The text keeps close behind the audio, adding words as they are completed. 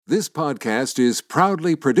This podcast is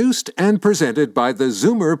proudly produced and presented by the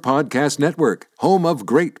Zoomer Podcast Network, home of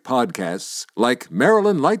great podcasts like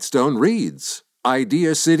Marilyn Lightstone Reads,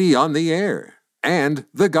 Idea City on the Air, and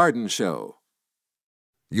The Garden Show.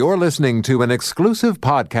 You're listening to an exclusive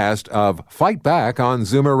podcast of Fight Back on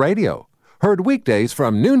Zoomer Radio, heard weekdays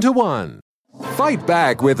from noon to 1. Fight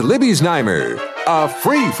Back with Libby Znaimer, a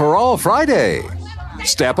free-for-all Friday.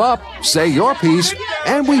 Step up, say your piece,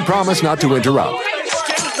 and we promise not to interrupt.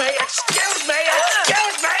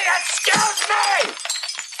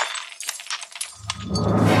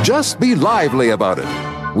 Just be lively about it.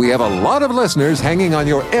 We have a lot of listeners hanging on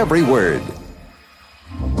your every word.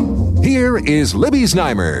 Here is Libby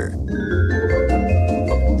Znaimer.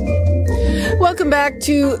 Welcome back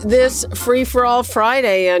to this Free for All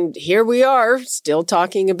Friday, and here we are still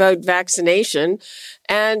talking about vaccination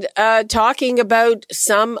and talking about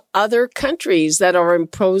some other countries that are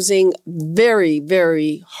imposing very,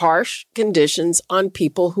 very harsh conditions on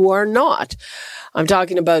people who are not. I'm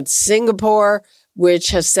talking about Singapore, which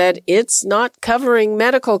has said it's not covering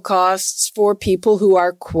medical costs for people who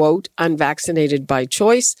are, quote, unvaccinated by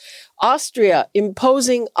choice. Austria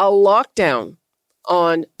imposing a lockdown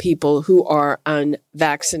on people who are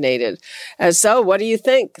unvaccinated. So what do you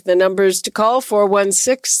think? The numbers to call,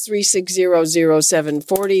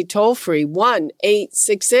 416-360-0740, toll free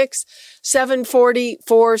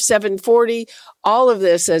 1-866-740-4740. All of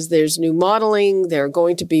this as there's new modeling, there are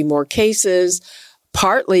going to be more cases,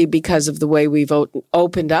 partly because of the way we've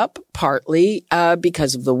opened up, partly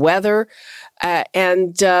because of the weather.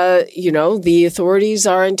 The authorities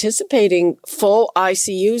are anticipating full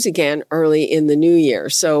ICUs again early in the new year.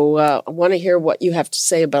 So I want to hear what you have to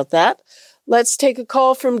say about that. Let's take a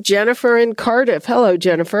call from Jennifer in Cardiff. Hello,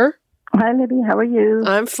 Jennifer. Hi, Libby. How are you?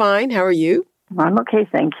 I'm fine. How are you? I'm okay,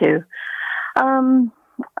 thank you.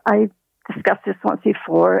 I discussed this once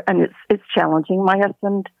before, and it's challenging. My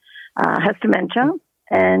husband has dementia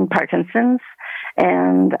and Parkinson's,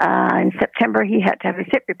 and in September he had to have his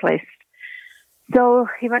hip replaced. So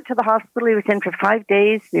he went to the hospital. He was in for 5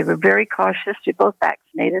 days. We were very cautious. We both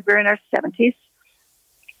vaccinated. We're in our 70s.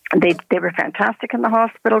 They were fantastic in the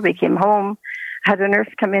hospital. We came home, had a nurse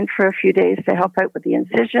come in for a few days to help out with the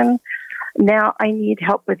incision. Now I need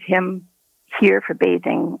help with him here for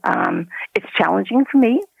bathing. It's challenging for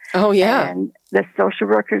me. Oh, yeah. And the social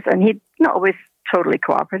workers, and he's not always totally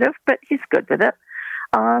cooperative, but he's good with it.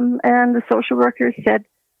 And the social workers said,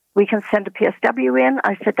 we can send a PSW in.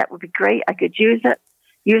 I said that would be great. I could use that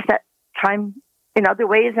time in other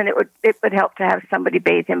ways, and it would help to have somebody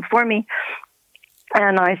bathe him for me.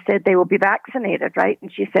 And I said, they will be vaccinated, right?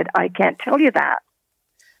 And she said, I can't tell you that.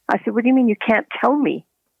 I said, what do you mean you can't tell me?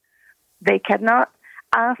 They cannot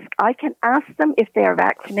ask. I can ask them if they are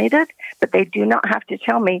vaccinated, but they do not have to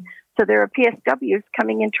tell me. So there are PSWs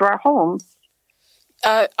coming into our homes.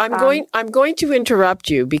 I'm going to interrupt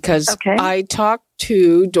you because okay. I talked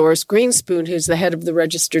to Doris Greenspoon, who's the head of the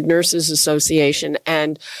Registered Nurses Association,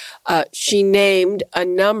 and she named a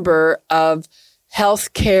number of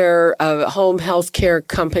healthcare, home healthcare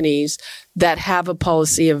companies that have a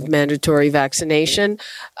policy of mandatory vaccination.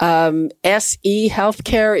 SE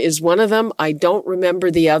Healthcare is one of them. I don't remember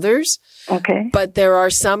the others. Okay. But there are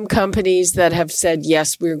some companies that have said,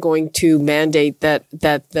 yes, we're going to mandate that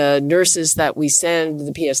the nurses that we send,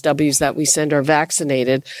 the PSWs that we send are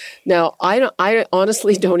vaccinated. Now, I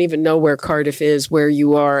honestly don't even know where Cardiff is, where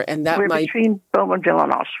you are. And that we're between Bowmanville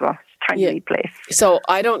and Oshawa, tiny place. So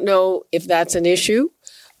I don't know if that's an issue.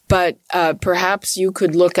 But perhaps you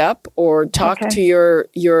could look up or talk to your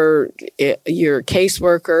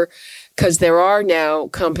caseworker, because there are now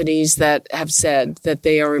companies that have said that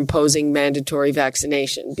they are imposing mandatory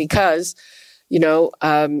vaccination. Because,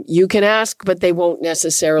 you can ask, but they won't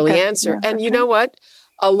necessarily answer. Yeah, and you know what?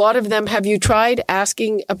 A lot of them. Have you tried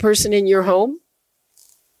asking a person in your home?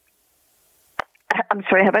 I'm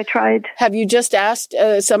sorry. Have I tried? Have you just asked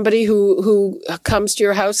somebody who comes to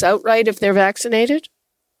your house outright if they're vaccinated?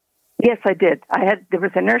 Yes, I did. There was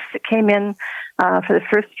a nurse that came in for the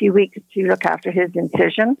first few weeks to look after his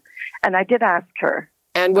incision, and I did ask her.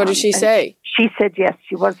 And what did she say? She said yes,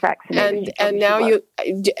 she was vaccinated. And now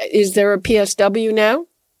is there a PSW now?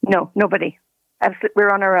 No, nobody. We're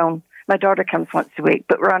on our own. My daughter comes once a week,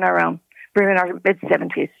 but we're on our own. We're in our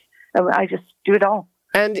mid-70s. I just do it all.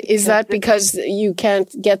 And is that because you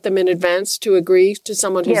can't get them in advance to agree to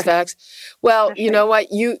someone who's vaxxed? Well, That's you know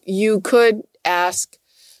what? You could ask.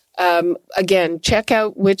 Again, check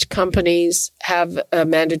out which companies have a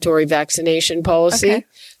mandatory vaccination policy. Okay.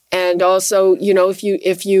 And also,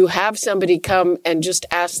 if you have somebody come and just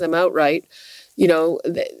ask them outright,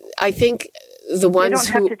 I think the ones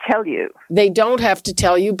they don't have to tell you. They don't have to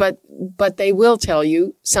tell you, but they will tell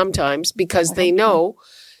you sometimes because they know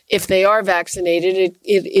if they are vaccinated,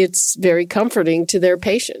 it's very comforting to their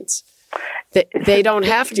patients. They don't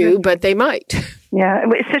have to, but they might. Yeah,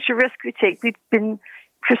 it's such a risk we take. We've been,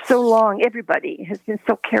 for so long, everybody has been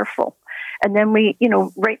so careful. And then we,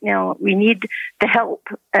 right now we need the help,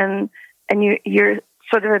 and you're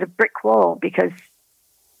sort of at a brick wall because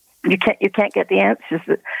you can't get the answers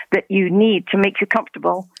that you need to make you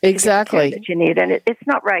comfortable. Exactly. That you need, and it's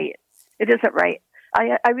not right. It isn't right.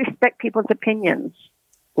 I respect people's opinions.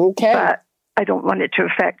 Okay. But I don't want it to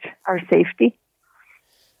affect our safety.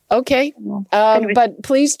 Okay. But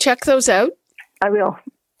please check those out. I will.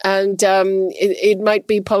 And it might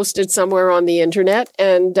be posted somewhere on the internet.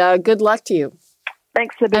 And good luck to you.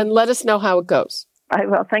 Thanks, Libby. And let us know how it goes. I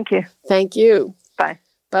will. Thank you. Thank you. Bye.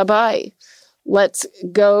 Bye-bye. Let's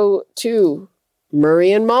go to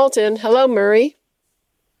Murray and Malton. Hello, Murray.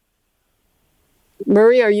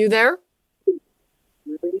 Murray, are you there?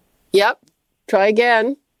 Yep. Try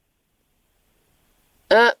again.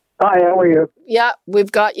 Hi, how are you? Yeah,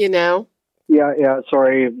 we've got you now. Yeah.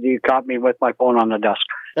 Sorry, you caught me with my phone on the desk.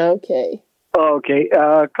 Okay. Okay,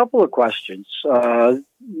 a couple of questions.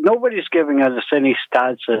 Nobody's giving us any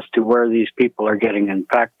stats as to where these people are getting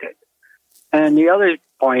infected. And the other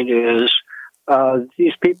point is,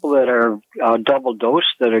 these people that are double dosed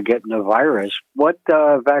that are getting the virus, what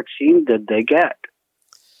vaccine did they get?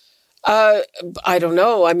 I don't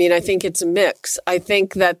know. I mean, I think it's a mix. I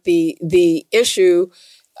think that the issue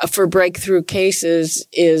for breakthrough cases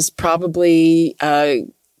is probably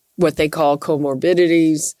what they call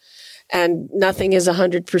comorbidities, and nothing is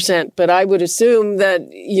 100%. But I would assume that,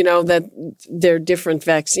 that they're different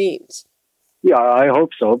vaccines. Yeah, I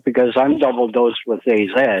hope so, because I'm double dosed with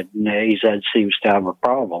AZ, and AZ seems to have a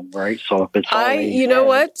problem, right? So if it's all AZ, you know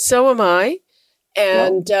what? So am I.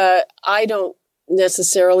 And I don't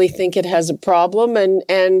necessarily think it has a problem, and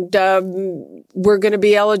we're going to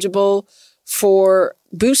be eligible for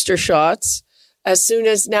booster shots as soon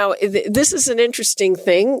as now. This is an interesting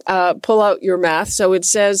thing. Pull out your math. So it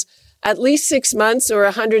says at least 6 months or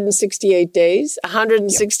 168 days.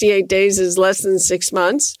 168 days is less than 6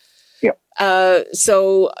 months. Yeah.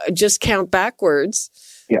 So just count backwards.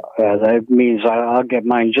 Yeah, that means I'll get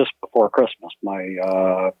mine just before Christmas.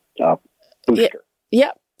 My booster.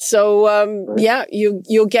 Yeah. So,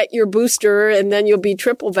 you'll get your booster and then you'll be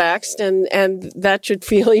triple vaxxed, and that should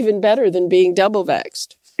feel even better than being double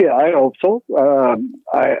vaxxed. Yeah, I hope so.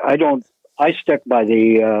 I stick by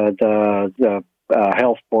the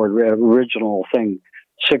health board original thing,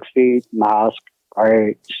 6 feet, mask,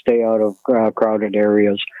 I stay out of crowded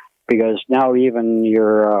areas, because now even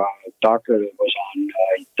your doctor that was on,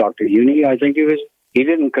 Dr. Uni, I think he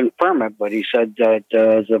didn't confirm it, but he said that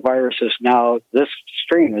the virus is now, this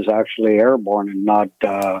strain is actually airborne and not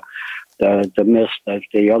the mist that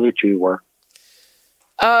the other two were.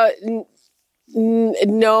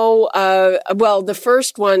 No. Well, the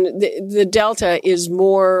first one, the Delta is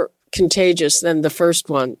more contagious than the first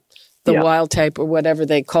one, the wild type or whatever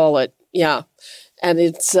they call it. Yeah. And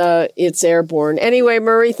it's airborne. Anyway,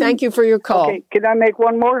 Murray, thank you for your call. Okay, can I make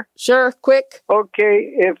one more? Sure, quick.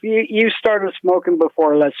 Okay, if you started smoking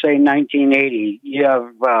before, let's say, 1980, you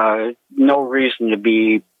have no reason to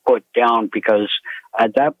be put down, because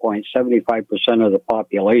at that point, 75% of the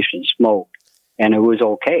population smoked, and it was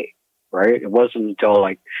okay, right? It wasn't until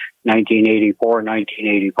like 1984,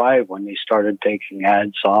 1985 when they started taking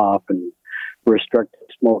ads off and restricted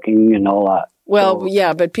smoking and all that. Well,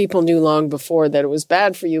 yeah, but people knew long before that it was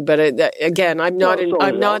bad for you. But again, I'm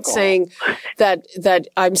not saying that.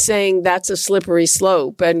 I'm saying that's a slippery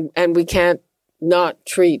slope, and we can't not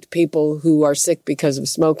treat people who are sick because of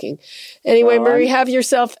smoking. Anyway, Murray, have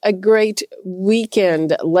yourself a great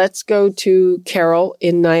weekend. Let's go to Carol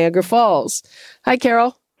in Niagara Falls. Hi,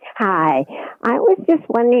 Carol. Hi. I was just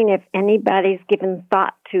wondering if anybody's given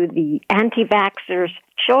thought to the anti-vaxxers'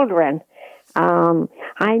 children.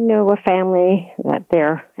 I know a family that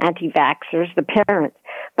they're anti-vaxxers, the parents,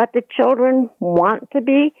 but the children want to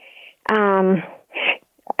be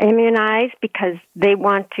immunized because they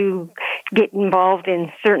want to get involved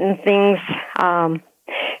in certain things,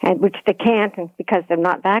 and which they can't because they're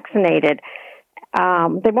not vaccinated.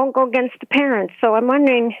 They won't go against the parents. So I'm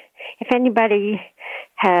wondering if anybody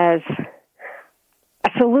has a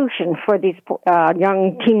solution for these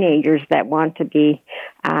young teenagers that want to be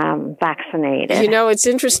vaccinated. You know, it's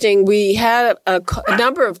interesting. We had a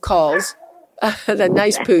number of calls. A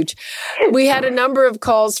nice pooch. We had a number of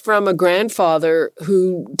calls from a grandfather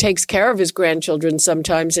who takes care of his grandchildren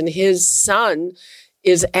sometimes, and his son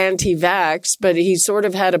is anti-vax, but he sort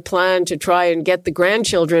of had a plan to try and get the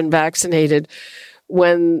grandchildren vaccinated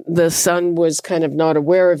when the son was kind of not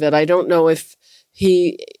aware of it. I don't know if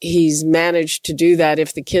he's managed to do that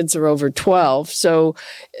if the kids are over 12. So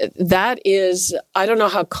that is, I don't know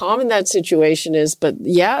how common that situation is, but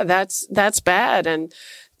yeah, that's bad. And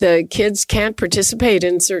the kids can't participate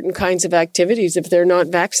in certain kinds of activities if they're not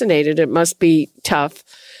vaccinated. It must be tough.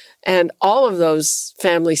 And all of those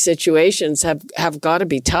family situations have got to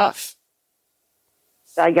be tough.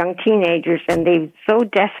 Young teenagers, and they so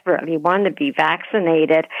desperately want to be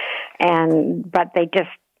vaccinated, but they just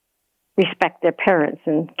respect their parents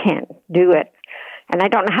and can't do it. And I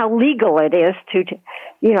don't know how legal it is to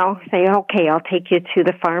say, okay, I'll take you to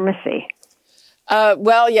the pharmacy.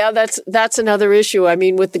 Well, yeah, that's another issue. I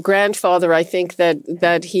mean, with the grandfather, I think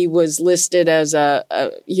that he was listed as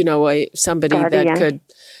somebody Guardian.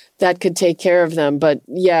 that could take care of them. But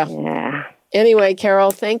yeah. Anyway,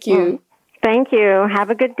 Carol, thank you. Thank you. Have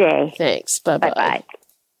a good day. Thanks. Bye-bye. Bye-bye.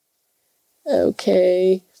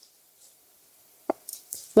 Okay.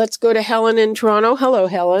 Let's go to Helen in Toronto. Hello,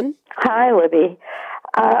 Helen. Hi, Libby.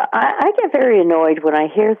 I get very annoyed when I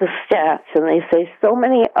hear the stats and they say so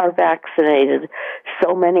many are vaccinated,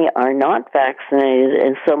 so many are not vaccinated,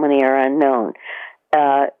 and so many are unknown.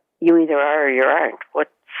 You either are or you aren't. What's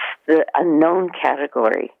the unknown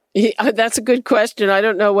category? Yeah, that's a good question. I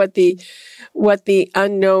don't know what the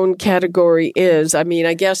unknown category is. I mean,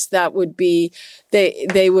 I guess that would be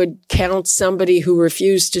they would count somebody who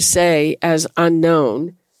refused to say as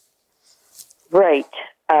unknown. Right.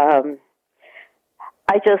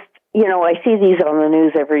 I just, I see these on the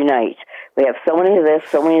news every night. We have so many of this,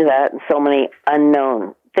 so many of that, and so many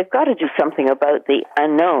unknown. They've got to do something about the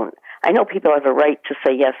unknown. I know people have a right to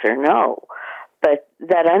say yes or no, but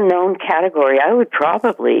that unknown category, I would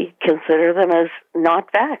probably consider them as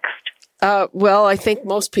not vaxxed. Well, I think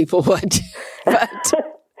most people would. But,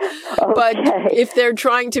 okay. But if they're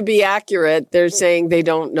trying to be accurate, they're saying they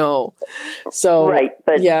don't know. So right,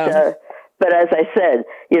 but yeah. But as I said,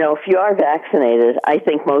 if you are vaccinated, I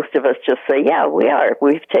think most of us just say, yeah, we are.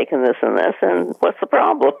 We've taken this and this, and what's the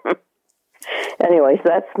problem? Anyways,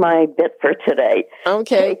 that's my bit for today.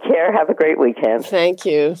 Okay. Take care. Have a great weekend. Thank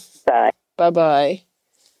you. Bye. Bye-bye.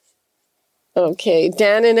 Okay,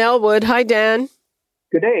 Dan in Elwood. Hi, Dan.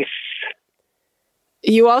 Good day.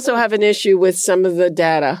 You also have an issue with some of the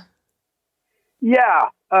data. Yeah.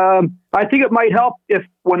 I think it might help if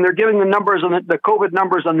when they're giving the numbers on the COVID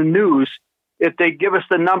numbers on the news, if they give us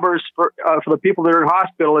the numbers for the people that are in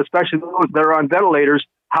hospital, especially those that are on ventilators,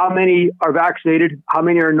 how many are vaccinated, how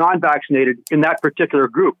many are non-vaccinated in that particular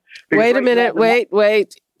group. Because wait a minute.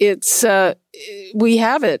 Wait. It's, we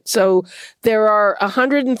have it. So there are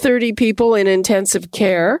 130 people in intensive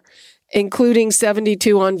care, including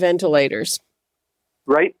 72 on ventilators.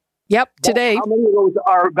 Right? Yep, today. How many of those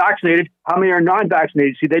are vaccinated? How many are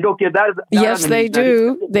non-vaccinated? See, they don't give that. Yes, they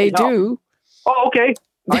do. They do. Oh, okay.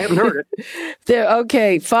 I haven't heard it.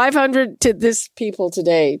 Okay, 500 to this people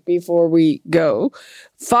today before we go.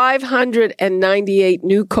 598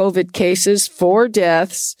 new COVID cases, 4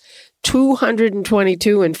 deaths,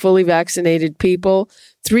 222 in fully vaccinated people,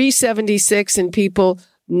 376 in people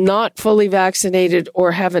not fully vaccinated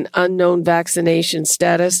or have an unknown vaccination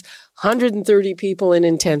status, 130 people in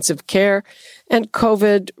intensive care, and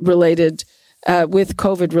COVID-related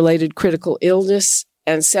critical illness,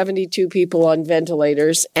 and 72 people on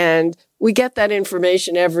ventilators. And we get that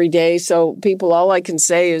information every day. So people, all I can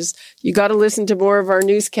say is you got to listen to more of our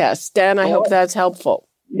newscasts. Dan, I hope that's helpful.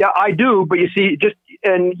 Yeah, I do. But you see,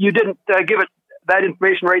 and you didn't give it that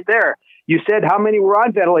information right there. You said how many were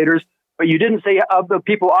on ventilators, but you didn't say of the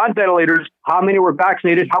people on ventilators, how many were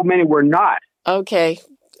vaccinated, how many were not. Okay.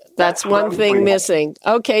 That's one thing missing.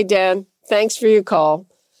 Okay, Dan, thanks for your call.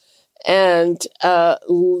 And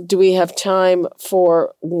do we have time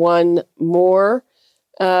for one more?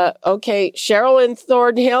 Okay, Cheryl in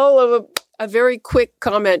Thornhill, a very quick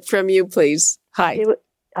comment from you, please. Hi.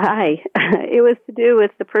 Hi. It was to do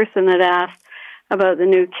with the person that asked about the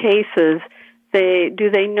new cases. Do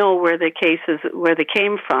they know where they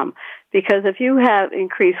came from? Because if you have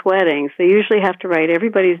increased weddings, they usually have to write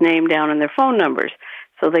everybody's name down and their phone numbers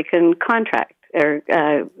so they can contact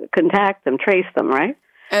them, trace them, right?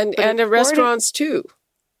 And at restaurants too.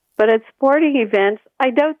 But at sporting events,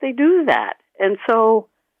 I doubt they do that. And so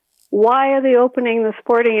why are they opening the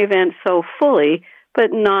sporting event so fully,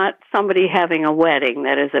 but not somebody having a wedding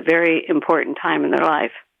that is a very important time in their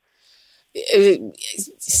life?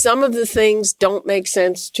 some of the things don't make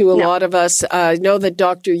sense to a lot of us. I know that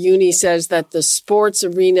Dr. Uni says that the sports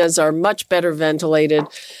arenas are much better ventilated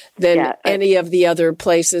than any of the other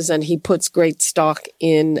places, and he puts great stock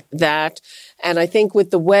in that. And I think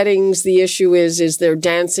with the weddings, the issue is there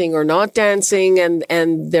dancing or not dancing, and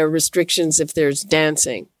there are restrictions if there's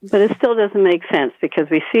dancing. But it still doesn't make sense because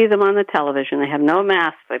we see them on the television. They have no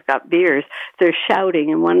masks. They've got beers. They're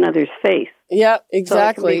shouting in one another's face. Yeah,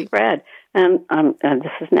 exactly. So it can be spread. And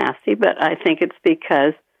this is nasty, but I think it's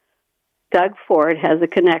because Doug Ford has a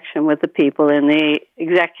connection with the people in the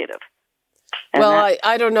executive. And well,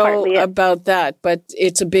 I don't know about that, but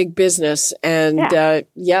it's a big business, and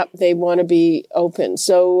they want to be open.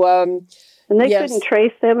 So, and they couldn't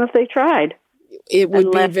trace them if they tried. It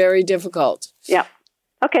would be very difficult. Yeah.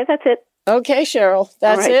 Okay, that's it. Okay, Cheryl,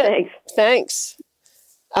 that's it. Thanks.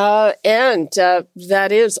 And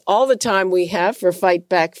that is all the time we have for Fight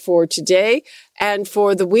Back for today and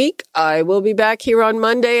for the week. I will be back here on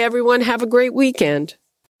Monday. Everyone, have a great weekend.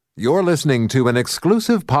 You're listening to an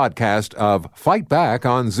exclusive podcast of Fight Back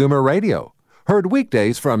on Zoomer Radio. Heard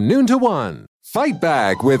weekdays from noon to 1. Fight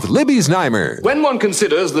Back with Libby Znaimer. When one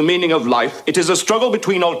considers the meaning of life, it is a struggle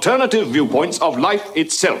between alternative viewpoints of life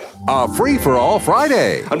itself. A free-for-all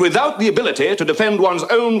Friday. And without the ability to defend one's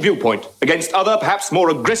own viewpoint against other, perhaps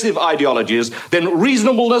more aggressive ideologies, then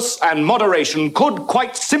reasonableness and moderation could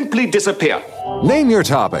quite simply disappear. Name your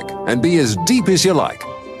topic and be as deep as you like,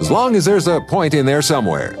 as long as there's a point in there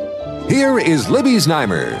somewhere. Here is Libby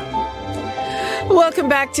Znaimer. Welcome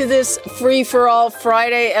back to this Free-for-All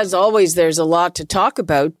Friday. As always, there's a lot to talk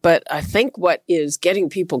about, but I think what is getting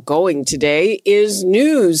people going today is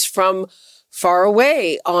news from far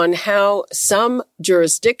away on how some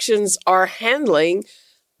jurisdictions are handling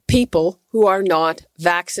people who are not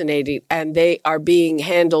vaccinated, and they are being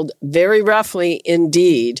handled very roughly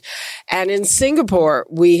indeed. And in Singapore,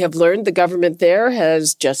 we have learned the government there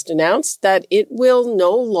has just announced that it will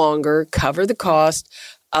no longer cover the cost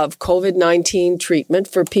of COVID-19 treatment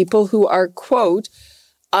for people who are, quote,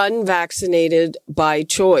 unvaccinated by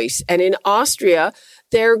choice. And in Austria,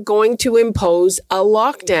 they're going to impose a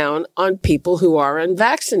lockdown on people who are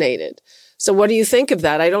unvaccinated. So what do you think of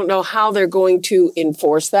that? I don't know how they're going to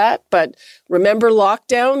enforce that, but remember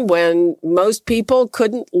lockdown when most people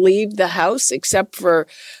couldn't leave the house except for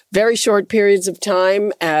very short periods of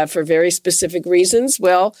time for very specific reasons?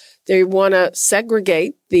 Well, they want to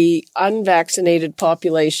segregate the unvaccinated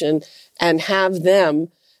population and have them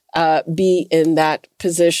be in that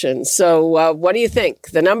position. So what do you think?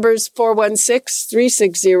 The number's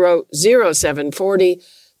 416-360-0740.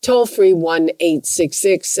 Toll free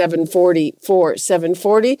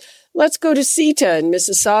 1-866-740-4740. Let's go to Sita in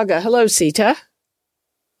Mississauga. Hello, Sita.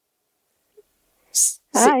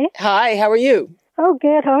 Hi. Hi, how are you? Oh,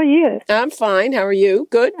 good. How are you? I'm fine. How are you?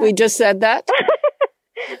 Good. We just said that.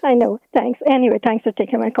 I know. Thanks. Anyway, thanks for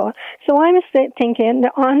taking my call. So I'm thinking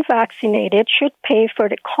the unvaccinated should pay for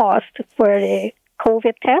the cost for the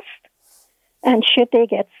COVID test. And should they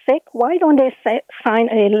get sick, why don't they sign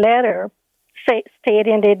a letter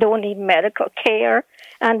stating they don't need medical care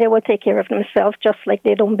and they will take care of themselves, just like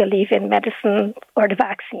they don't believe in medicine or the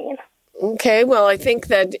vaccine. Okay, well, I think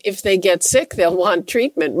that if they get sick, they'll want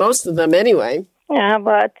treatment, most of them anyway. Yeah,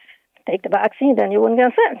 but take the vaccine, then you wouldn't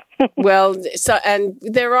get sick. Well, and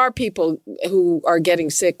there are people who are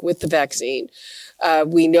getting sick with the vaccine.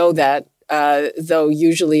 We know that, though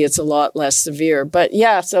usually it's a lot less severe. But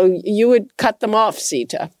yeah, so you would cut them off,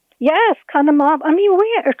 Sita. Yes, cut them off. I mean,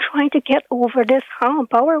 we are trying to get over this hump.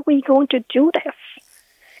 How are we going to do this?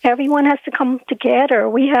 Everyone has to come together.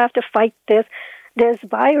 We have to fight this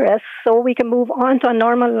virus so we can move on to a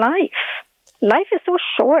normal life. Life is so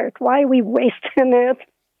short. Why are we wasting it?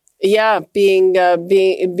 Yeah, being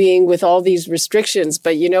with all these restrictions.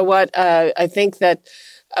 But you know what? I think that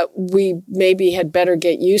we maybe had better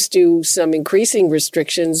get used to some increasing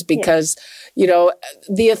restrictions because, you know,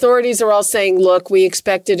 the authorities are all saying, look, we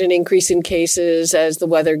expected an increase in cases as the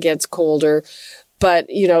weather gets colder. But,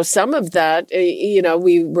 you know, some of that, you know,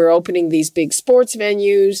 we were opening these big sports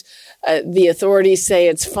venues. The authorities say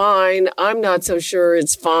it's fine. I'm not so sure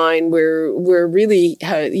it's fine. We're really,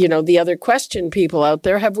 you know, the other question people out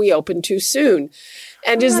there, have we opened too soon?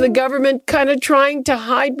 And is the government kind of trying to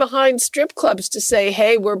hide behind strip clubs to say,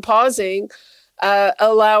 hey, we're pausing,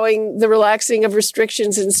 allowing the relaxing of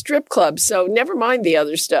restrictions in strip clubs? So never mind the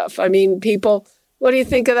other stuff. I mean, people, what do you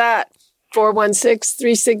think of that?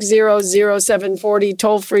 416-360-0740,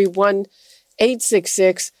 toll free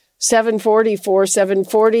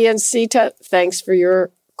 1-866-740-4740. And Sita, thanks for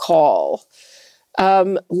your call.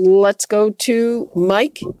 Let's go to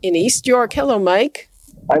Mike in East York. Hello, Mike.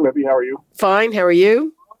 Hi, Libby. How are you? Fine. How are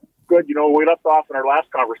you? Good. You know, we left off in our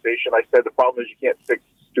last conversation. I said the problem is you can't fix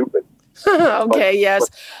stupid. Okay. Yes.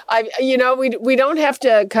 We don't have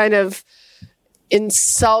to kind of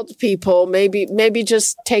insult people. Maybe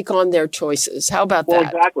just take on their choices. How about that? Well,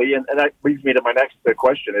 exactly. And that leads me to my next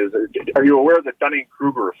question is, are you aware of the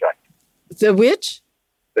Dunning-Kruger effect? The which?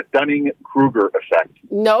 The Dunning-Kruger effect.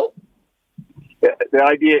 No. The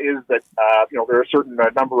idea is that, there are a certain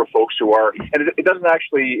number of folks who are, and it doesn't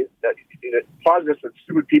actually, it posits that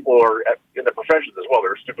stupid people are in the professions as well.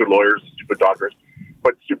 There are stupid lawyers, stupid doctors.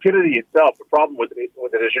 But stupidity itself, the problem with it is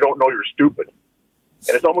you don't know you're stupid.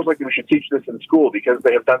 And it's almost like we should teach this in school because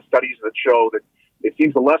they have done studies that show that it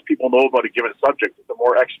seems the less people know about a given subject, the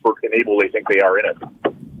more expert and able they think they are in it.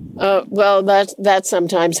 Well, that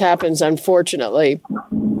sometimes happens, unfortunately.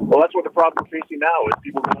 Well, that's what the problem we're facing now is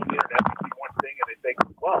people go on the internet and see one thing and they think,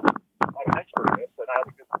 well, I'm an expert in this, and I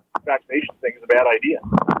think this vaccination thing is a bad idea.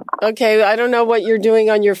 Okay, I don't know what you're doing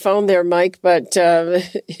on your phone there, Mike, but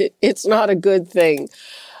it's not a good thing.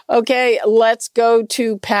 Okay, let's go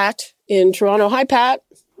to Pat in Toronto. Hi, Pat.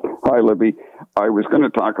 Hi, Libby. I was going to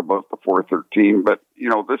talk about the 413, but,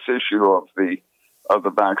 this issue of the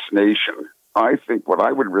vaccination, I think what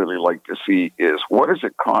I would really like to see is what is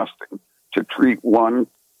it costing to treat one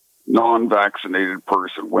non-vaccinated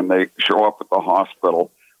person when they show up at the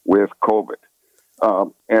hospital with COVID?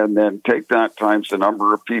 And then take that times the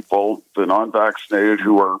number of people, the non-vaccinated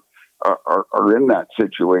who are in that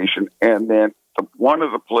situation. And then one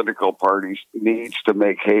of the political parties needs to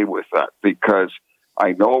make hay with that, because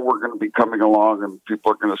I know we're going to be coming along and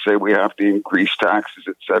people are going to say we have to increase taxes,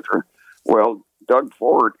 etc. Well, Doug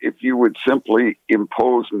Ford, if you would simply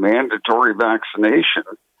impose mandatory vaccination,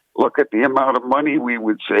 look at the amount of money we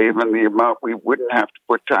would save and the amount we wouldn't have to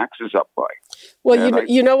put taxes up by. Well,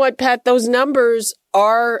 you know what, Pat? Those numbers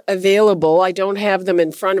are available. I don't have them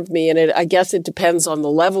in front of me, and I guess it depends on the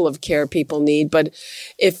level of care people need. But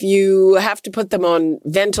if you have to put them on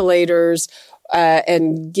ventilators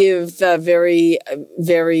and give very,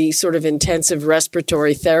 very sort of intensive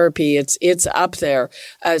respiratory therapy, it's up there.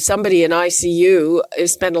 Somebody in ICU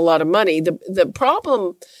spent a lot of money. The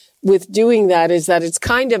problem with doing that is that it's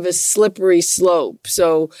kind of a slippery slope.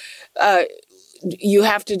 So you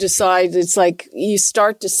have to decide. It's like you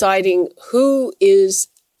start deciding who is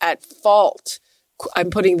at fault. I'm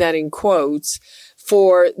putting that in quotes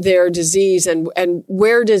for their disease and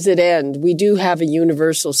where does it end? We do have a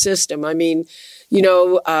universal system. I mean,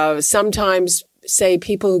 sometimes say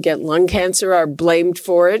people who get lung cancer are blamed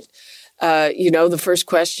for it. The first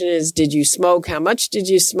question is, did you smoke? How much did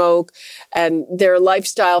you smoke? And there are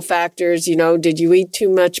lifestyle factors. Did you eat too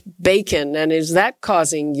much bacon? And is that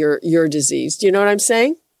causing your disease? Do you know what I'm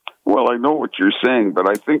saying? Well, I know what you're saying, but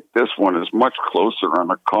I think this one is much closer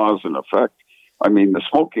on a cause and effect. I mean, the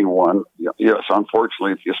smoking one, yes,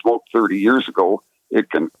 unfortunately, if you smoked 30 years ago, it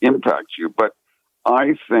can impact you. But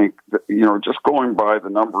I think that, just going by the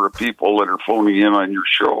number of people that are phoning in on your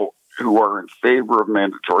show who are in favor of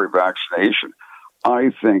mandatory vaccination,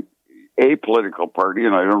 I think a political party,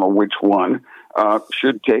 and I don't know which one,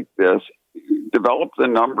 should take this, develop the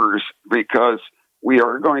numbers, because we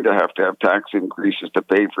are going to have tax increases to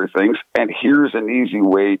pay for things, and here's an easy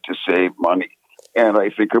way to save money. And I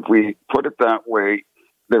think if we put it that way,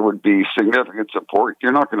 there would be significant support.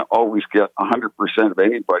 You're not going to always get 100% of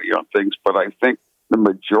anybody on things, but I think the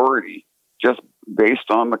majority, just based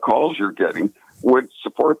on the calls you're getting, would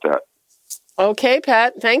support that. Okay,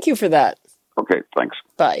 Pat. Thank you for that. Okay, thanks.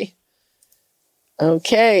 Bye.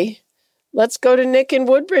 Okay. Let's go to Nick in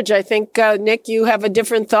Woodbridge. I think, Nick, you have a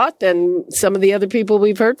different thought than some of the other people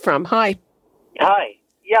we've heard from. Hi. Hi.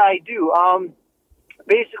 Yeah, I do.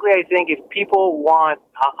 Basically, I think if people want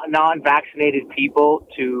non-vaccinated people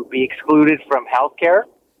to be excluded from healthcare,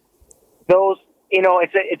 those,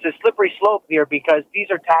 it's a slippery slope here because these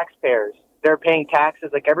are taxpayers. They're paying taxes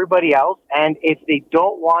like everybody else, and if they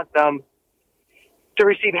don't want them to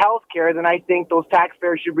receive health care, then I think those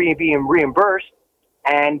taxpayers should be being reimbursed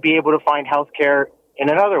and be able to find health care in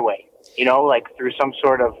another way, like through some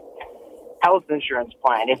sort of health insurance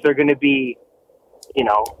plan, if they're going to be,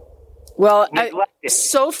 Well,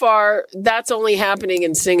 so far, that's only happening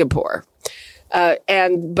in Singapore. But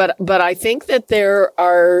I think that there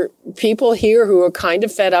are people here who are kind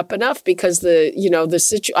of fed up enough because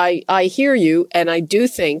I hear you, and I do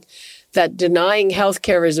think that denying health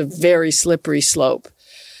care is a very slippery slope.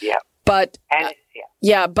 Yeah. But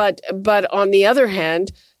on the other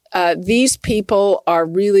hand, these people are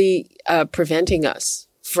really preventing us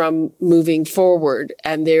from moving forward,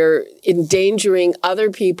 and they're endangering other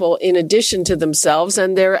people in addition to themselves,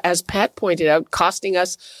 and they're, as Pat pointed out, costing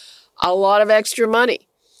us a lot of extra money.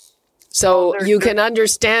 So you can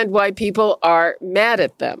understand why people are mad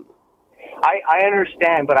at them. I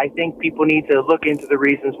understand, but I think people need to look into the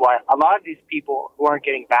reasons why a lot of these people who aren't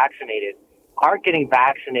getting vaccinated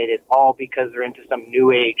all because they're into some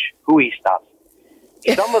new age hooey stuff.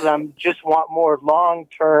 Some of them just want more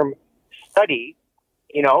long-term study,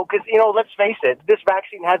 because, let's face it, this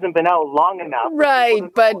vaccine hasn't been out long enough. Right,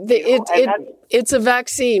 but it's a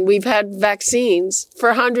vaccine. We've had vaccines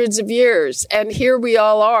for hundreds of years, and here we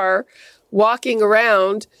all are walking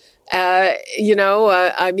around. I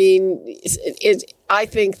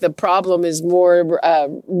think the problem is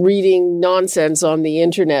more reading nonsense on the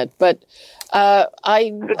internet. But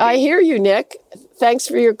I hear you, Nick. Thanks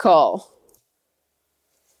for your call.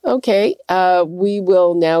 Okay, we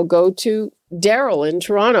will now go to Daryl in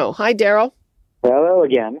Toronto. Hi, Daryl. Hello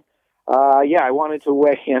again. I wanted to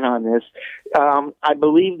weigh in on this. I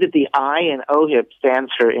believe that the I in OHIP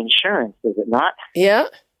stands for insurance, does it not? Yeah.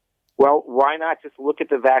 Well, why not just look at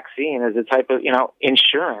the vaccine as a type of,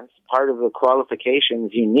 insurance, part of the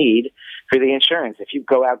qualifications you need for the insurance. If you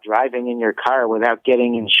go out driving in your car without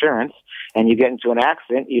getting insurance and you get into an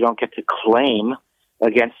accident, you don't get to claim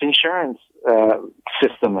against insurance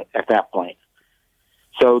system at that point.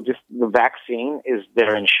 So just the vaccine is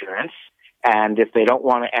their insurance. And if they don't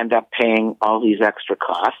want to end up paying all these extra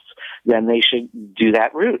costs, then they should do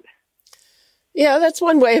that route. Yeah, that's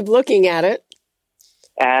one way of looking at it.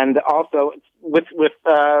 And also with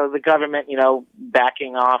the government,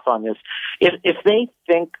 backing off on this, if they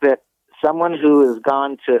think that someone who has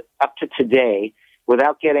gone up to today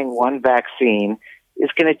without getting one vaccine is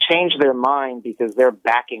going to change their mind because they're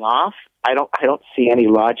backing off, I don't see any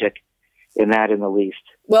logic in that in the least.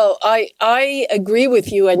 Well, I agree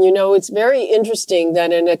with you. And, it's very interesting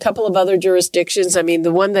that in a couple of other jurisdictions,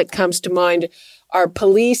 the one that comes to mind are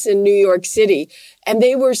police in New York City. And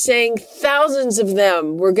they were saying thousands of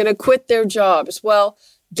them were going to quit their jobs. Well,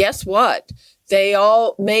 guess what? They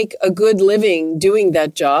all make a good living doing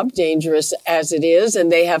that job, dangerous as it is,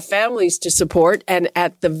 and they have families to support. And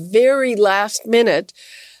at the very last minute,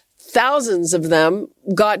 thousands of them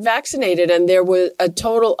got vaccinated, and there was a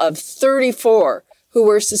total of 34 who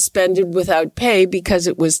were suspended without pay because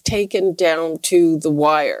it was taken down to the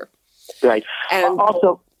wire. Right. And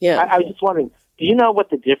also, I was just wondering, do you know what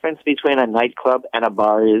the difference between a nightclub and a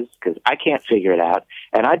bar is? Because I can't figure it out.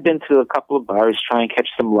 And I've been to a couple of bars trying to catch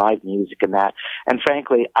some live music and that. And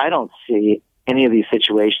frankly, I don't see any of these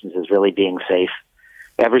situations as really being safe.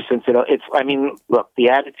 Ever since look, the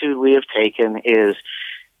attitude we have taken is,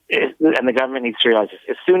 and the government needs to realize this,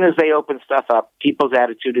 as soon as they open stuff up, people's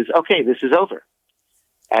attitude is, okay, this is over.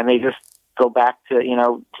 And they just go back to,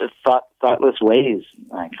 to thoughtless ways,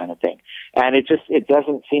 that kind of thing. And it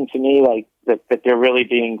doesn't seem to me like that they're really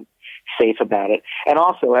being safe about it. And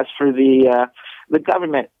also, as for the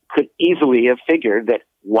government could easily have figured that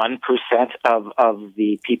 1% of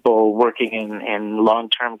the people working in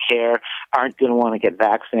long-term care aren't going to want to get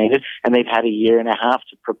vaccinated, and they've had a year and a half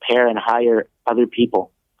to prepare and hire other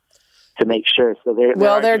people to make sure. So they're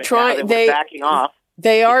backing off.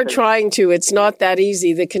 They are trying to. It's not that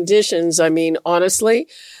easy. The conditions, honestly,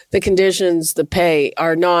 the pay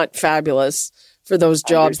are not fabulous for those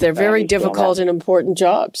jobs. They're very difficult and important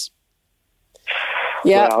jobs.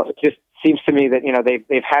 Yeah. Well, it just seems to me that,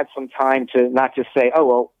 they've had some time to not just say,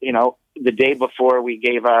 oh, well, the day before we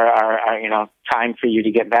gave our time for you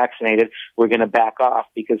to get vaccinated, we're going to back off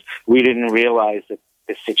because we didn't realize that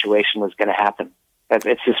this situation was going to happen.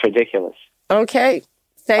 It's just ridiculous. Okay.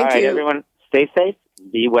 Thank you. All right, everyone, stay safe.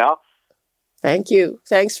 Be well. Thank you.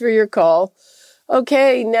 Thanks for your call.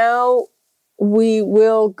 Okay, now we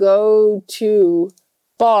will go to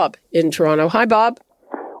Bob in Toronto. Hi, Bob.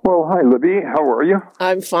 Well, hi, Libby. How are you?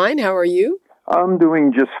 I'm fine. How are you? I'm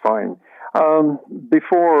doing just fine.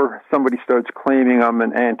 Before somebody starts claiming I'm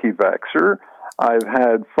an anti-vaxxer, I've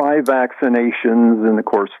had 5 vaccinations in the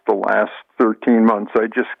course of the last 13 months. I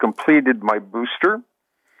just completed my booster.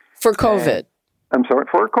 For COVID? I'm sorry,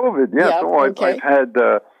 for COVID, yes. Yeah, okay.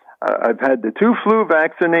 I've had the 2 flu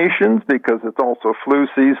vaccinations because it's also flu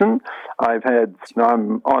season.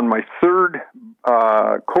 I'm on my 3rd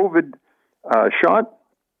COVID shot.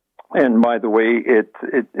 And by the way, it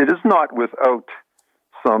is not without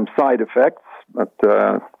some side effects, but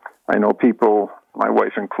I know people, my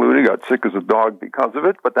wife included, got sick as a dog because of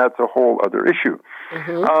it, but that's a whole other issue.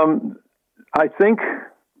 Mm-hmm. I think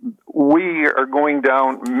we are going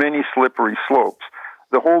down many slippery slopes.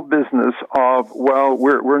 The whole business of,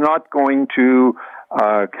 we're not going to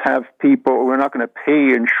we're not going to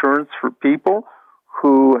pay insurance for people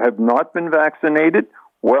who have not been vaccinated.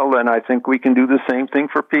 Well, then I think we can do the same thing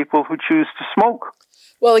for people who choose to smoke.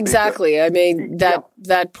 Well, exactly. I mean,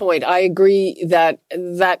 that point, I agree that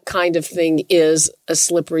that kind of thing is a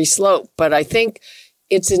slippery slope, but I think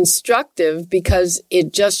it's instructive because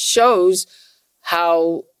it just shows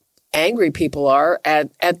how angry people are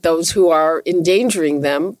at those who are endangering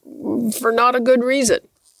them for not a good reason.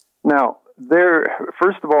 Now,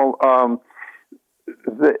 first of all,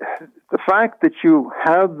 the fact that you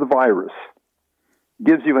have the virus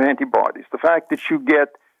gives you antibodies. The fact that you get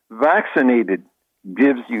vaccinated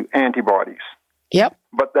gives you antibodies. Yep.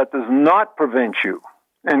 But that does not prevent you.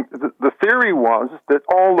 And the theory was that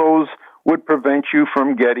all those would prevent you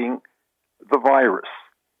from getting the virus.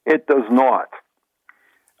 It does not.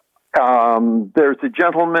 There's a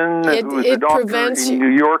gentleman who is a doctor in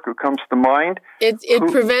New York who comes to mind. It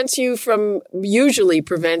usually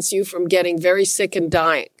prevents you from getting very sick and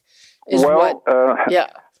dying. Let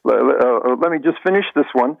me just finish this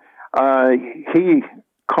one. He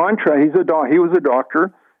was a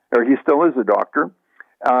doctor, or he still is a doctor.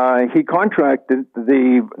 He contracted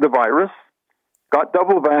the virus, got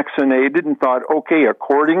double vaccinated, and thought, okay,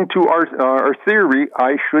 according to our theory,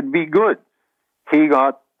 I should be good. He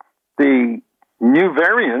got the new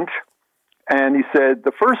variant, and he said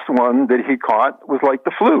the first one that he caught was like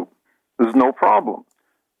the flu. There's no problem.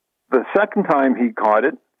 The second time he caught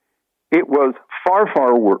it, it was far,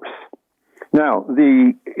 far worse. Now,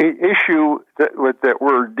 the issue that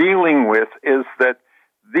we're dealing with is that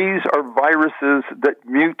these are viruses that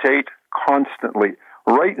mutate constantly.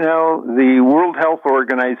 Right now, the World Health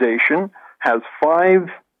Organization has 5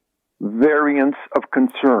 variants of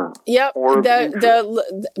concern. Yep,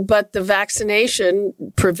 but the vaccination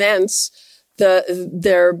prevents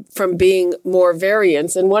there from being more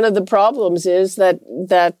variants. And one of the problems is that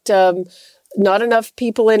not enough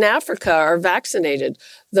people in Africa are vaccinated.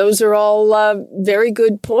 Those are all very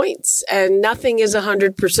good points, and nothing is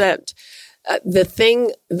 100%. The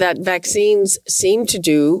thing that vaccines seem to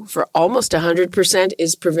do for almost 100%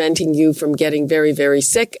 is preventing you from getting very, very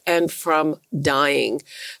sick and from dying,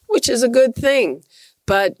 which is a good thing.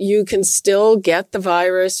 But you can still get the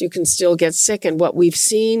virus. You can still get sick. And what we've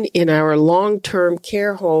seen in our long-term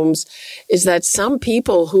care homes is that some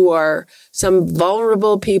vulnerable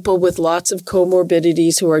people with lots of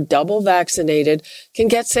comorbidities who are double vaccinated can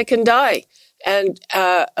get sick and die. And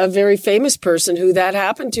a very famous person who that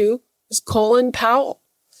happened to was Colin Powell.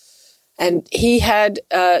 And he had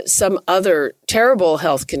some other terrible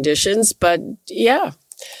health conditions, but yeah,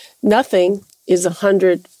 nothing is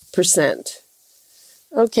 100%.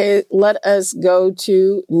 Okay, let us go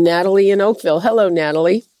to Natalie in Oakville. Hello,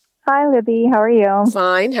 Natalie. Hi, Libby. How are you?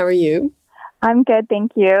 Fine. How are you? I'm good,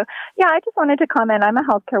 thank you. Yeah, I just wanted to comment. I'm a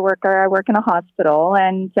healthcare worker. I work in a hospital,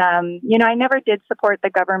 and, I never did support the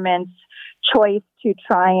government's choice to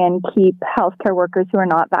try and keep healthcare workers who are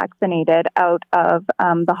not vaccinated out of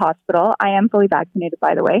the hospital. I am fully vaccinated,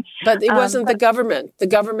 by the way. But it wasn't the government. The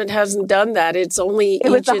government hasn't done that. It's only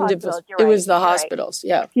each individual. It was the hospitals,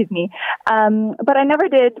 yeah. Excuse me. But I never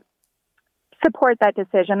did support that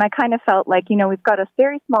decision. I kind of felt like, we've got a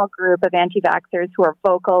very small group of anti-vaxxers who are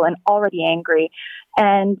vocal and already angry,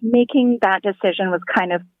 and making that decision was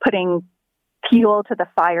kind of putting fuel to the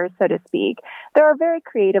fire, so to speak. There are very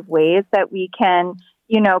creative ways that we can,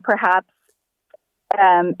 perhaps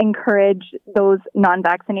encourage those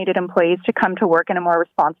non-vaccinated employees to come to work in a more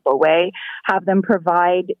responsible way, have them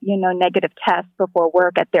provide, negative tests before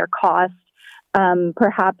work at their cost,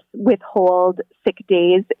 perhaps withhold sick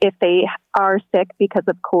days if they are sick because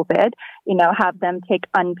of COVID, have them take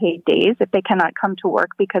unpaid days if they cannot come to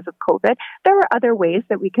work because of COVID. There are other ways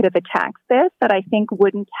that we could have attacked this that I think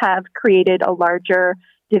wouldn't have created a larger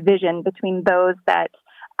division between those that,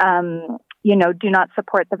 do not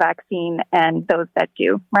support the vaccine and those that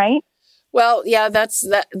do, right? Well, yeah, that's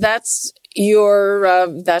your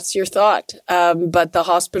thought. But the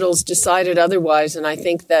hospitals decided otherwise. And I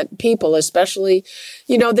think that people, especially,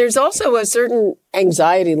 there's also a certain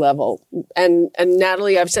anxiety level. And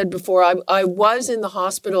Natalie, I've said before, I was in the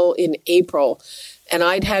hospital in April, and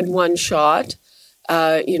I'd had one shot.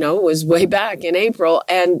 It was way back in April.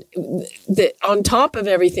 And on top of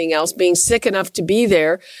everything else, being sick enough to be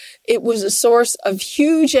there, it was a source of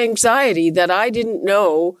huge anxiety that I didn't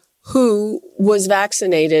know who was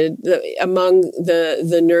vaccinated among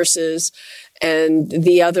the nurses and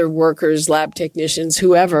the other workers, lab technicians,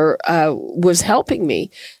 whoever was helping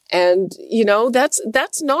me. And,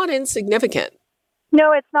 that's not insignificant.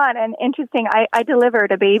 No, it's not. And interesting, I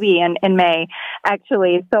delivered a baby in May,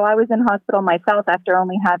 actually. So I was in hospital myself after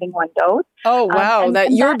only having one dose. Oh, wow.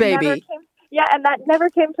 Your baby. And that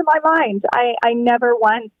never came to my mind. I never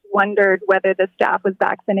once wondered whether the staff was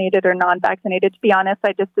vaccinated or non-vaccinated. To be honest,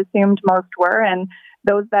 I just assumed most were. And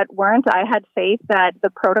those that weren't, I had faith that the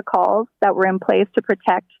protocols that were in place to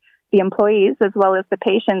protect the employees as well as the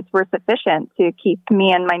patients were sufficient to keep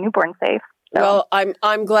me and my newborn safe. So. Well,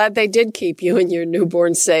 I'm glad they did keep you and your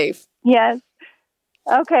newborn safe. Yes.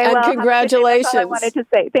 Okay. And well, congratulations. That's all I wanted to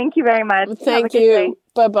say. Thank you very much. Thank you.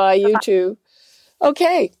 Bye-bye. You too.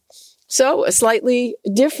 Okay. So a slightly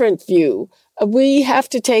different view. We have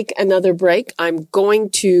to take another break. I'm going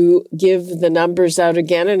to give the numbers out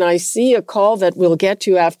again, and I see a call that we'll get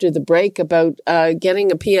to after the break about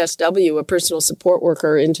getting a PSW, a personal support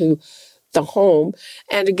worker, into the home.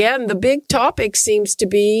 And again, the big topic seems to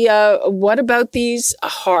be, what about these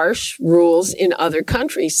harsh rules in other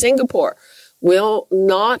countries? Singapore will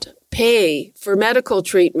not pay for medical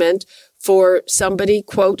treatment for somebody,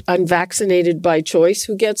 quote, unvaccinated by choice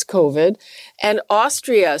who gets COVID. And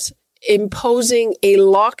Austria's imposing a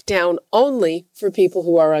lockdown only for people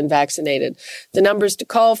who are unvaccinated. The numbers to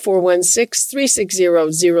call,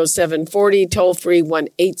 416-360-0740, toll free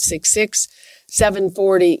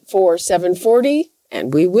 1-866-740-4740,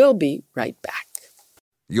 and we will be right back.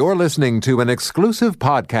 You're listening to an exclusive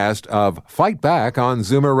podcast of Fight Back on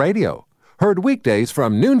Zoomer Radio. Heard weekdays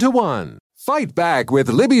from noon to 1. Fight Back with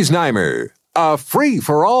Libby Znaimer. A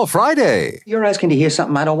free-for-all Friday. You're asking to hear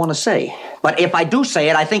something I don't want to say. But if I do say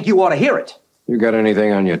it, I think you ought to hear it. You got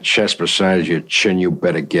anything on your chest besides your chin, you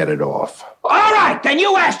better get it off. All right, then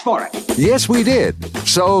you asked for it. Yes, we did.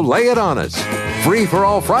 So lay it on us.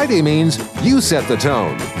 Free-for-all Friday means you set the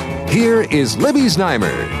tone. Here is Libby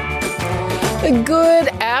Znaimer. Good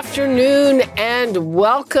afternoon and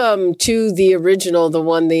welcome to the original, the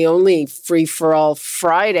one, the only Free-for-All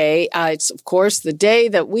Friday. It's, of course, the day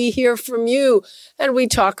that we hear from you and we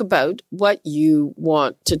talk about what you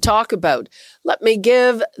want to talk about. Let me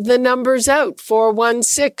give the numbers out.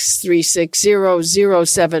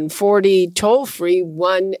 416-360-0740, toll free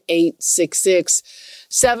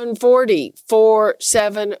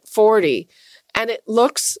 1-866-740-4740. And it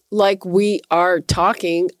looks like we are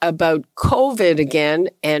talking about COVID again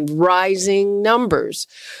and rising numbers.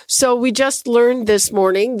 So we just learned this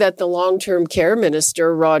morning that the long-term care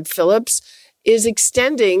minister, Rod Phillips, is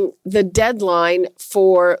extending the deadline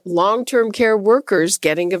for long-term care workers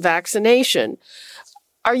getting a vaccination.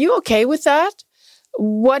 Are you okay with that?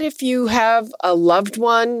 What if you have a loved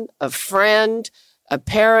one, a friend, a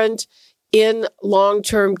parent in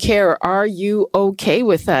long-term care? Are you okay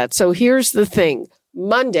with that? So here's the thing.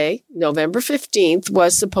 Monday, November 15th,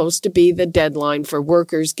 was supposed to be the deadline for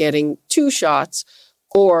workers getting 2 shots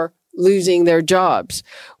or losing their jobs.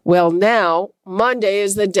 Well, now, Monday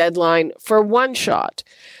is the deadline for 1 shot.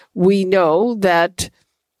 We know that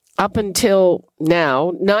up until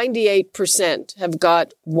now, 98% have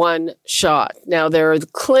got 1 shot. Now, there are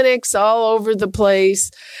clinics all over the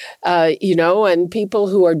place, and people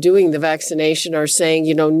who are doing the vaccination are saying,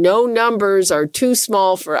 no numbers are too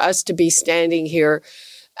small for us to be standing here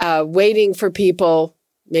waiting for people,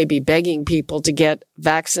 maybe begging people to get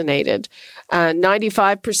vaccinated.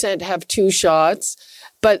 95% have 2 shots,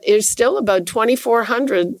 but there's still about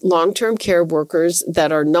 2,400 long-term care workers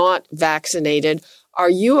that are not vaccinated. Are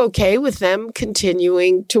you okay with them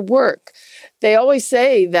continuing to work? They always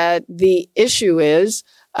say that the issue is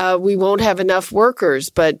we won't have enough workers,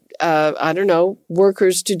 but I don't know,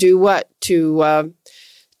 workers to do what? To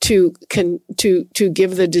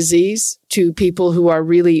give the disease to people who are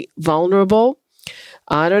really vulnerable?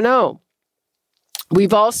 I don't know.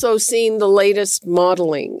 We've also seen the latest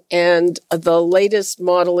modeling, and the latest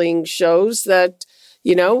modeling shows that,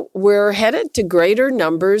 we're headed to greater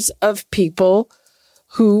numbers of people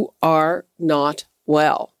who are not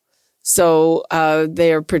well. So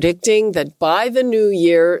they are predicting that by the new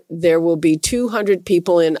year, there will be 200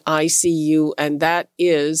 people in ICU, and that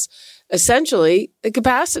is essentially the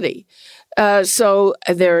capacity. So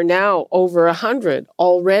there are now over 100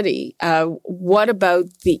 already. What about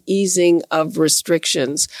the easing of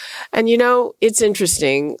restrictions? And, it's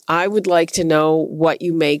interesting. I would like to know what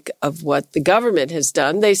you make of what the government has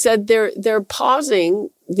done. They said they're pausing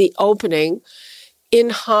the opening in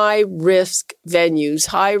high-risk venues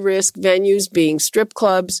being strip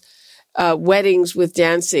clubs, weddings with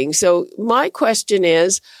dancing. So my question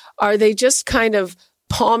is, are they just kind of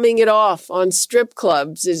palming it off on strip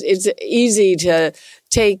clubs? It's easy to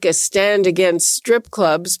take a stand against strip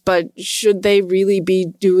clubs, but should they really be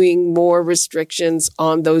doing more restrictions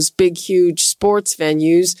on those big, huge sports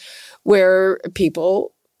venues where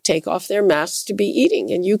people take off their masks to be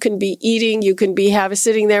eating. And you can be eating, you can be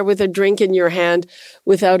sitting there with a drink in your hand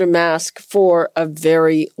without a mask for a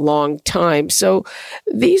very long time. So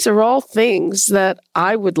these are all things that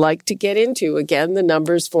I would like to get into. Again, the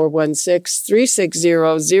number's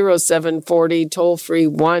 416-360-0740, toll free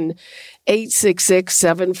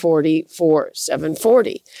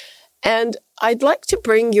 1-866-740-4740. And I'd like to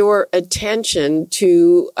bring your attention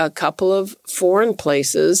to a couple of foreign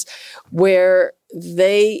places where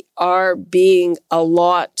they are being a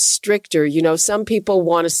lot stricter. You know, some people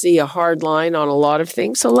want to see a hard line on a lot of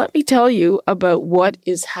things. So let me tell you about what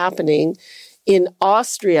is happening in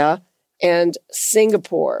Austria and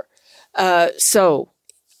Singapore. So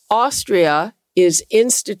Austria is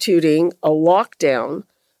instituting a lockdown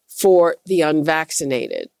for the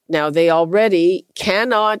unvaccinated. Now, they already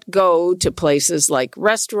cannot go to places like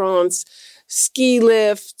restaurants, ski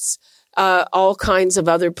lifts, all kinds of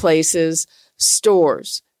other places,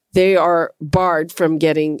 stores. They are barred from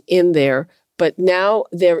getting in there. But now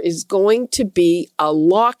there is going to be a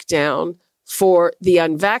lockdown for the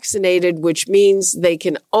unvaccinated, which means they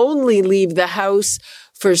can only leave the house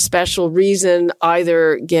for special reason,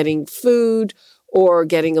 either getting food or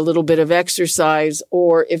getting a little bit of exercise,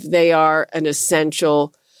 or if they are an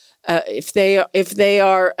essential if they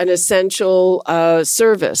are an essential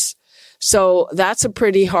service. So that's a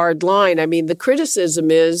pretty hard line. I mean, the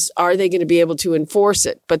criticism is, are they going to be able to enforce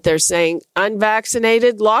it? But they're saying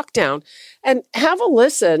unvaccinated lockdown. And have a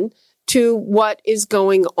listen to what is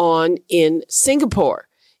going on in Singapore.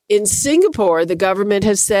 In Singapore, the government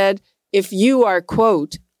has said, if you are,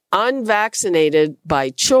 quote, unvaccinated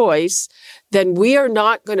by choice, then we are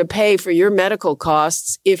not going to pay for your medical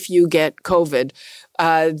costs if you get COVID.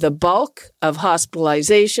 The bulk of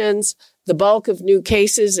hospitalizations, the bulk of new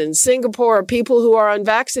cases in Singapore are people who are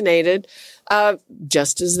unvaccinated,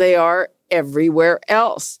 just as they are everywhere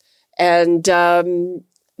else. And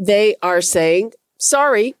they are saying,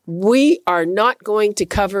 sorry, we are not going to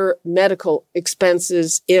cover medical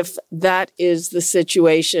expenses if that is the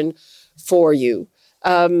situation for you.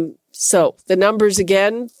 So the numbers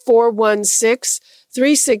again,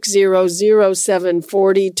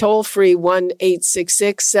 416-360-0740, toll free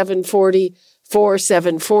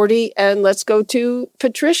 1-866-740-4740. And let's go to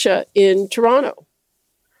Patricia in Toronto.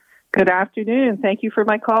 Good afternoon. Thank you for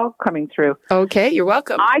my call coming through. Okay, you're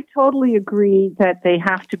welcome. I totally agree that they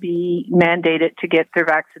have to be mandated to get their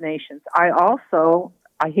vaccinations. I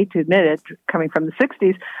hate to admit it, coming from the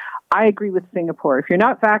 60s, I agree with Singapore. If you're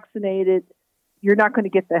not vaccinated, you're not going to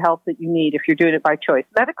get the help that you need if you're doing it by choice.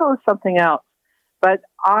 Medical is something else. But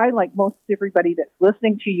I, like most everybody that's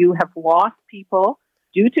listening to you, have lost people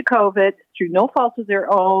due to COVID through no fault of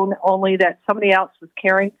their own, only that somebody else was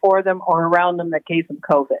caring for them or around them that gave them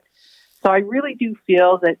COVID. So I really do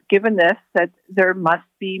feel that given this, that there must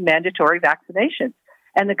be mandatory vaccinations.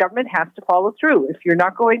 And the government has to follow through. If you're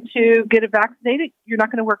not going to get it vaccinated, you're not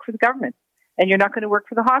going to work for the government. And you're not going to work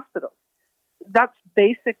for the hospitals. That's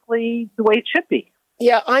basically the way it should be.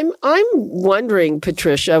 Yeah, I'm wondering,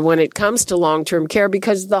 Patricia, when it comes to long-term care,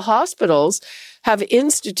 because the hospitals have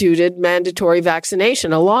instituted mandatory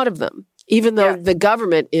vaccination, a lot of them, even though the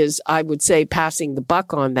government is, I would say, passing the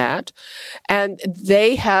buck on that. And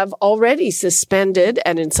they have already suspended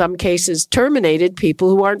and in some cases terminated people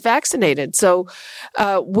who aren't vaccinated. So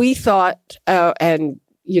we thought, and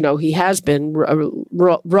you know, he has been,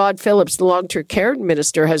 Rod Phillips, the long-term care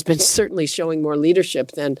minister, has been certainly showing more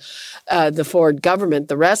leadership than the Ford government,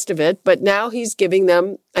 the rest of it. But now he's giving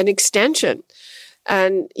them an extension.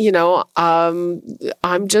 And, you know,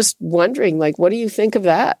 I'm just wondering, like, what do you think of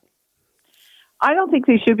that? I don't think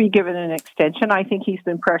they should be given an extension. I think he's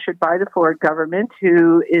been pressured by the Ford government,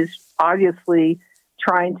 who is obviously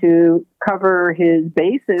trying to cover his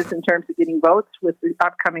bases in terms of getting votes with the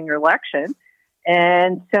upcoming election.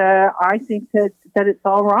 And I think that it's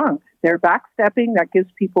all wrong. They're backstepping. That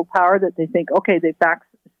gives people power that they think, okay, they've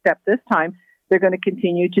backstepped this time. They're going to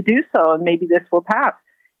continue to do so, and maybe this will pass.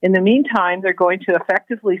 In the meantime, they're going to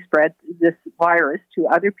effectively spread this virus to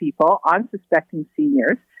other people, unsuspecting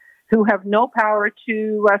seniors, who have no power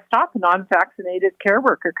to stop a non-vaccinated care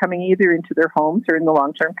worker coming either into their homes or in the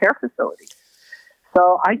long-term care facility.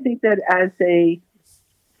 So I think that as a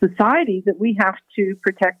society that we have to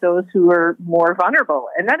protect those who are more vulnerable.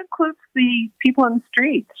 And that includes the people on the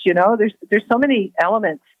streets. You know, there's so many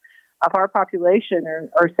elements of our population or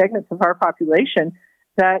segments of our population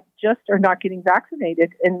that just are not getting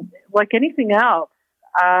vaccinated. And like anything else,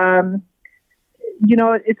 you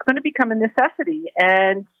know, it's going to become a necessity.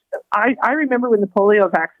 And I remember when the polio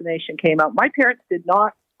vaccination came out, my parents did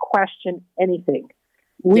not question anything.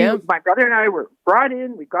 My brother and I were brought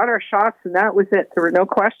in, we got our shots, and that was it. There were no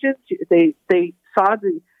questions. They saw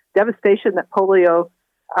the devastation that polio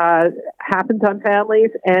happened on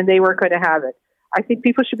families, and they weren't going to have it. I think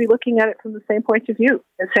people should be looking at it from the same point of view.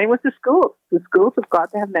 And same with the schools. The schools have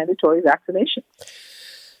got to have mandatory vaccination.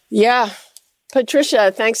 Yeah.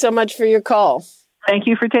 Patricia, thanks so much for your call. Thank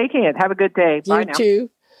you for taking it. Have a good day. Bye now. You too.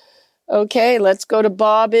 Okay, let's go to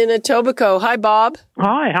Bob in Etobicoke. Hi, Bob.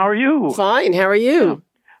 Hi, how are you? Fine. How are you?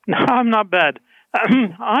 No, I'm not bad.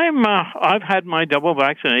 I've had my double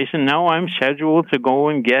vaccination. Now I'm scheduled to go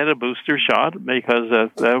and get a booster shot because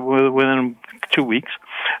within 2 weeks.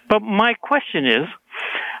 But my question is,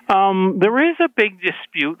 there is a big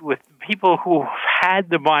dispute with people who had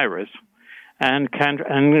the virus and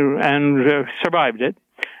survived it.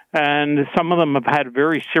 And some of them have had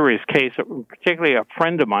very serious cases. Particularly a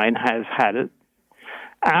friend of mine has had it.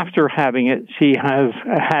 After having it, she has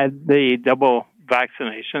had the double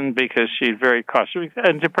vaccination because she's very cautious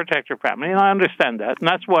and to protect her family. And I understand that. And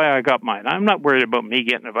that's why I got mine. I'm not worried about me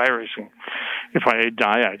getting a virus. And if I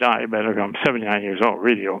die, I die. But I'm 79 years old.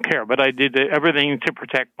 Really don't care. But I did everything to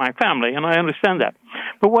protect my family. And I understand that.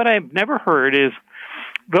 But what I've never heard is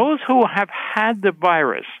those who have had the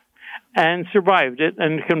virus and survived it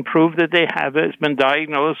and can prove that they have it, it's been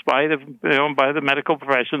diagnosed by the medical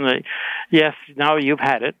profession that, yes, now you've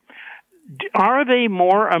had it. Are they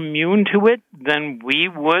more immune to it than we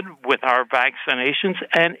would with our vaccinations?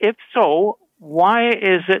 And if so, why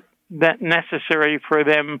is it that necessary for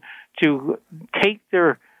them to take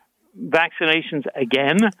their vaccinations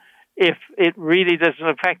again if it really doesn't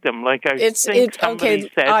affect them? Like I think somebody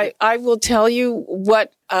said. I will tell you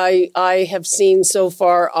what I have seen so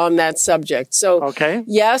far on that subject. So,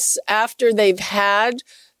 yes, after they've had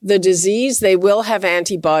the disease, they will have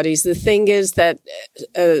antibodies. The thing is that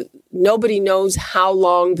nobody knows how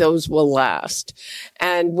long those will last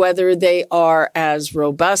and whether they are as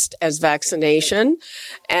robust as vaccination.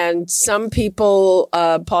 And some people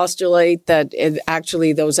postulate that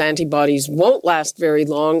actually those antibodies won't last very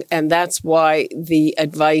long, and that's why the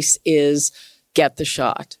advice is get the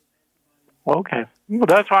shot. Okay. Well,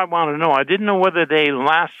 that's what I want to know. I didn't know whether they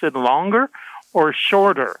lasted longer or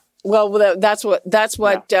shorter. Well, that's what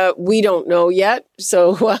we don't know yet.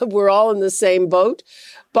 So we're all in the same boat.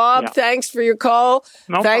 Bob, thanks for your call.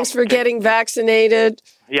 Thanks for getting vaccinated.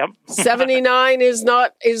 Yep. 79 is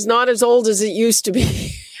not as old as it used to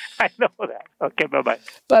be. I know that. Okay, bye-bye.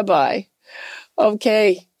 Bye-bye.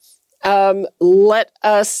 Okay. Let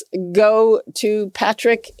us go to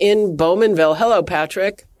Patrick in Bowmanville. Hello,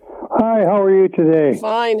 Patrick. Hi, how are you today?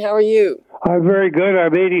 Fine, how are you? I'm very good.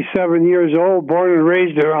 I'm 87 years old, born and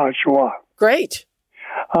raised in Oshawa. Great.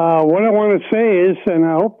 What I want to say is, and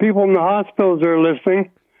I hope people in the hospitals are listening,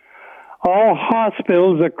 all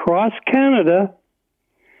hospitals across Canada,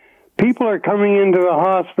 people are coming into the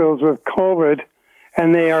hospitals with COVID,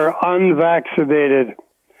 and they are unvaccinated.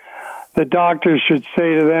 The doctors should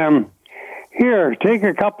say to them, here, take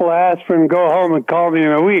a couple of aspirin, go home and call me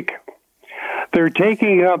in a week. They're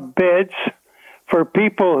taking up beds for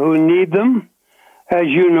people who need them. As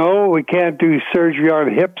you know, we can't do surgery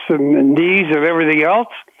on hips and knees and everything else.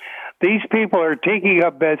 These people are taking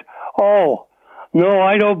up beds. Oh, no,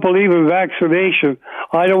 I don't believe in vaccination.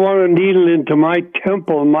 I don't want a needle into my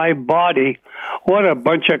temple, my body. What a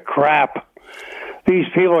bunch of crap. These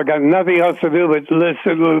people have got nothing else to do but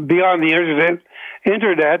listen, be on the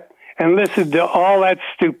internet and listen to all that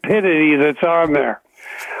stupidity that's on there.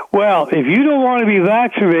 Well, if you don't want to be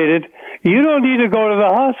vaccinated, you don't need to go to the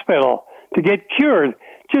hospital to get cured.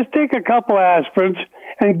 Just take a couple aspirins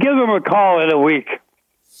and give them a call in a week.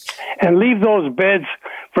 And leave those beds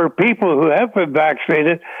for people who have been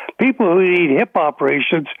vaccinated, people who need hip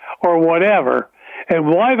operations or whatever. And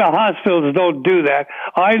why the hospitals don't do that,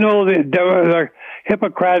 I know that they're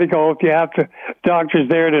Hippocratic oath, you have to doctors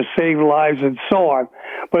there to save lives and so on.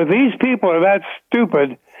 But if these people are that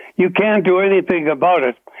stupid, you can't do anything about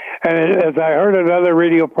it. And as I heard another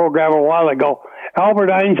radio program a while ago,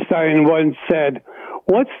 Albert Einstein once said,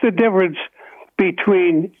 what's the difference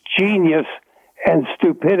between genius and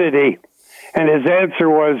stupidity? And his answer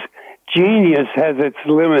was, genius has its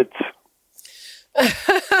limits.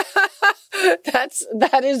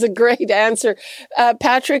 That is a great answer.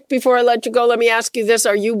 Patrick, before I let you go, let me ask you this.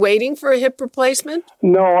 Are you waiting for a hip replacement?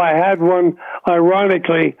 No, I had one,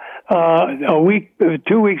 ironically, 2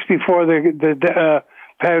 weeks before the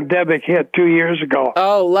pandemic hit 2 years ago.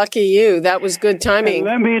 Oh, lucky you. That was good timing. And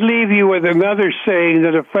let me leave you with another saying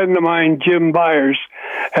that a friend of mine, Jim Byers,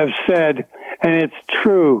 has said, and it's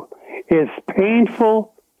true. It's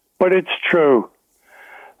painful, but it's true.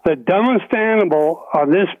 The dumbest animal on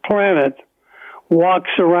this planet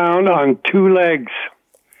walks around on two legs,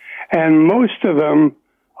 and most of them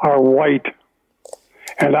are white,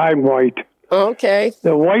 and I'm white. Okay.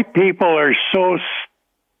 The white people are so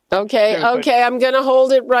Okay, I'm going to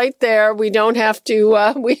hold it right there. We don't have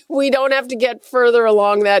to we don't have to get further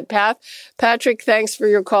along that path. Patrick, thanks for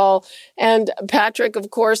your call. And Patrick, of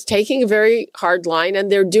course, taking a very hard line,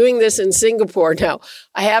 and they're doing this in Singapore now.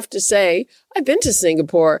 I have to say, I've been to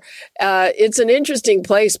Singapore. It's an interesting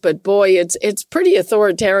place, but boy, it's pretty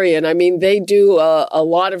authoritarian. I mean, they do a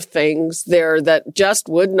lot of things there that just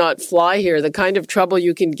would not fly here. The kind of trouble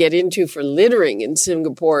you can get into for littering in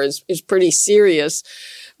Singapore is pretty serious.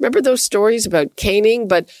 Remember those stories about caning?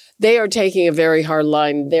 But they are taking a very hard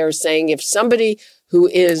line. They're saying if somebody who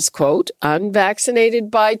is, quote, unvaccinated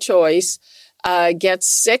by choice, gets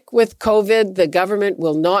sick with COVID, the government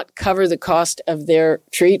will not cover the cost of their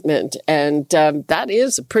treatment. And that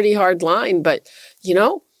is a pretty hard line. But, you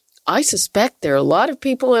know, I suspect there are a lot of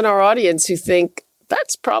people in our audience who think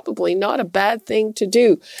that's probably not a bad thing to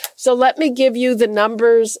do. So let me give you the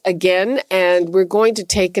numbers again, and we're going to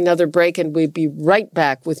take another break, and we'll be right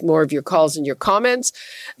back with more of your calls and your comments.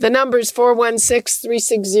 The number is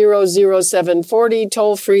 416-360-0740,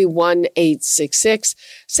 toll free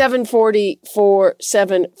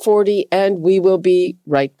 1-866-740-4740, and we will be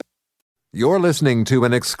right back. You're listening to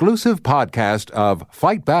an exclusive podcast of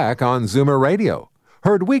Fight Back on Zoomer Radio.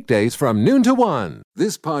 Heard weekdays from noon to 1.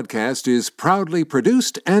 This podcast is proudly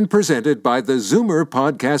produced and presented by the Zoomer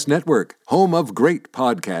Podcast Network, home of great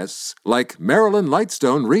podcasts like Marilyn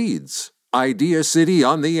Lightstone Reads, Idea City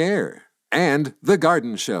on the Air, and The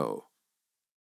Garden Show.